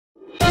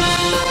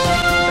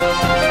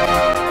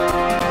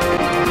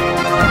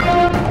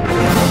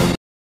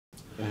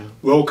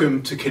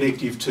Welcome to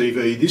Connective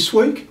TV this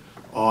week.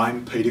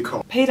 I'm Peter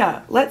Cobb.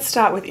 Peter, let's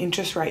start with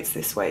interest rates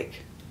this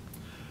week.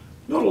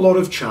 Not a lot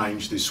of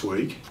change this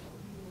week.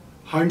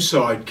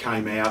 Homeside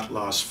came out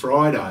last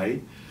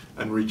Friday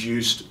and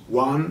reduced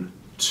 1,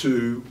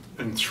 2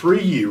 and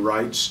 3 year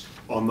rates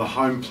on the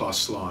Home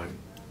Plus loan.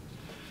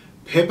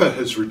 Pepper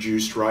has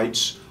reduced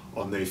rates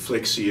on their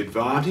Flexi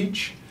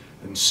Advantage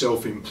and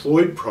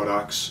self-employed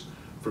products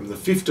from the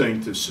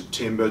 15th of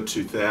September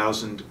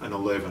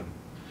 2011.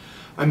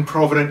 And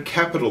Provident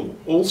Capital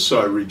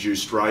also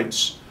reduced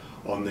rates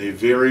on their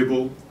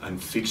variable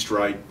and fixed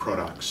rate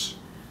products.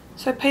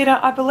 So Peter,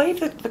 I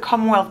believe that the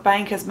Commonwealth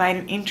Bank has made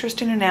an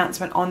interesting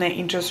announcement on their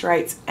interest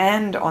rates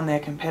and on their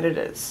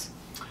competitors.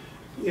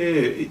 Yeah,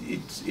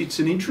 it's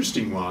an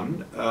interesting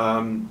one.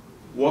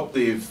 What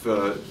they've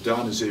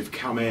done is they've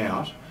come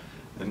out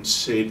and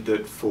said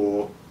that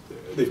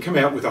they've come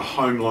out with a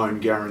home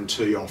loan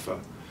guarantee offer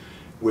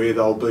where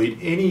they'll beat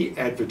any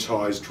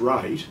advertised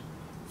rate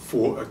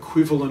for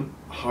equivalent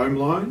home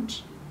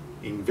loans,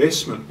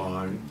 investment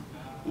loan,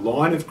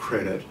 line of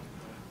credit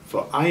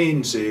for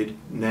ANZ,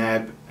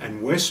 NAB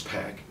and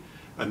Westpac,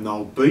 and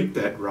they'll beat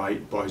that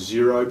rate by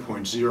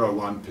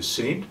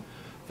 0.01%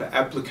 for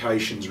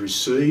applications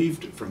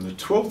received from the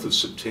 12th of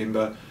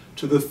September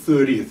to the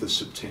 30th of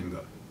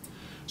September.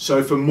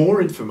 So for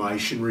more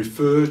information,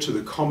 refer to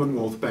the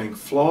Commonwealth Bank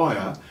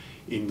flyer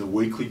in the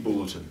weekly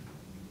bulletin.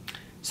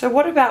 So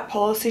what about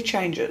policy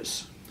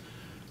changes?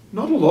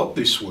 Not a lot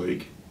this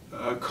week.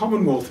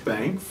 Commonwealth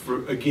Bank,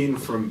 again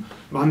from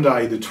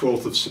Monday the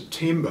 12th of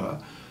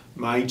September,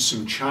 made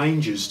some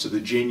changes to the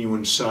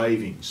genuine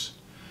savings.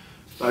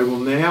 They will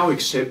now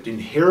accept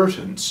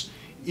inheritance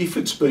if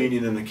it's been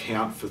in an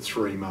account for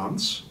 3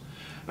 months,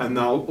 and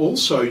they'll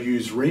also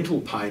use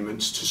rental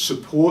payments to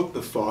support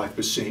the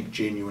 5%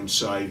 genuine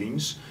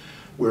savings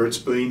where it's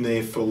been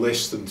there for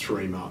less than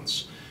 3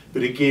 months.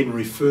 But again,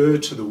 refer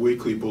to the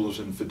weekly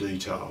bulletin for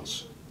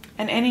details.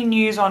 And any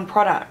news on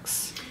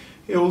products?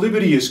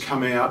 Liberty has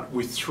come out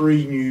with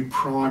 3 new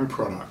prime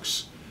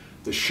products,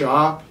 the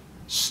Sharp,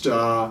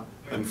 Star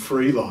and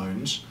Free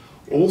loans,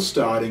 all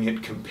starting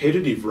at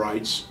competitive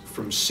rates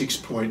from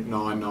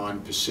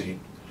 6.99%.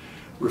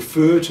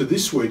 Refer to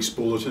this week's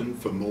bulletin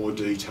for more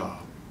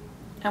detail.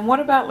 And what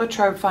about La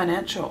Trobe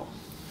Financial?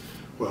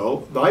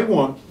 Well, they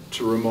want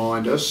to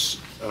remind us,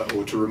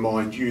 or to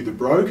remind you, the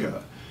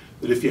broker,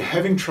 that if you're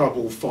having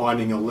trouble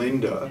finding a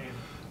lender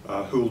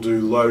who'll do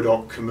low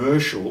doc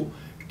commercial,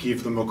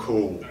 give them a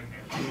call.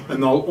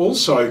 And they'll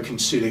also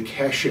consider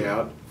cash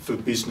out for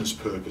business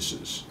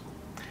purposes.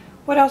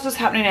 What else is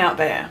happening out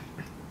there?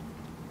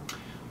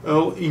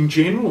 Well, in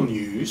general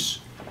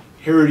news,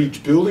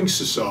 Heritage Building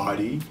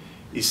Society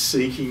is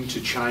seeking to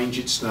change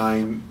its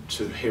name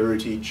to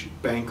Heritage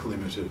Bank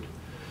Limited,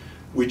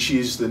 which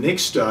is the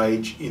next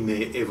stage in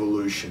their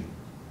evolution.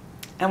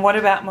 And what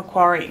about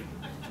Macquarie?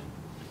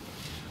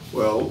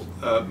 Well,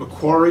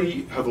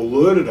 Macquarie have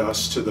alerted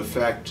us to the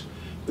fact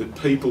that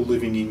people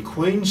living in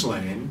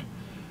Queensland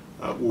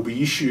will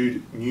be issued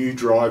new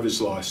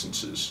driver's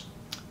licences.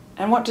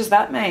 And what does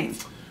that mean?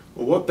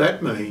 Well, what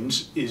that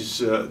means is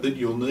that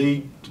you'll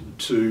need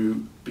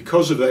to,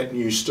 because of that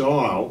new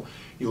style,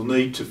 you'll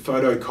need to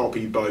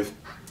photocopy both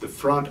the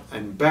front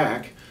and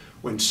back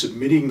when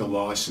submitting the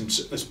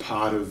licence as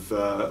part of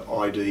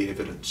ID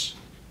evidence.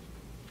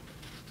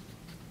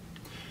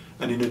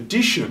 And in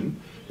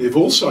addition, they've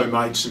also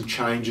made some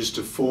changes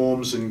to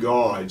forms and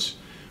guides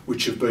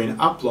which have been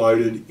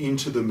uploaded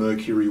into the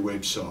Mercury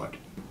website.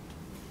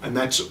 And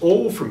that's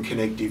all from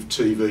Connective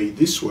TV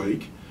this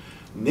week.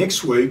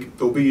 Next week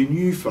there'll be a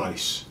new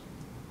face.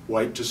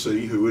 Wait to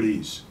see who it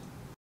is.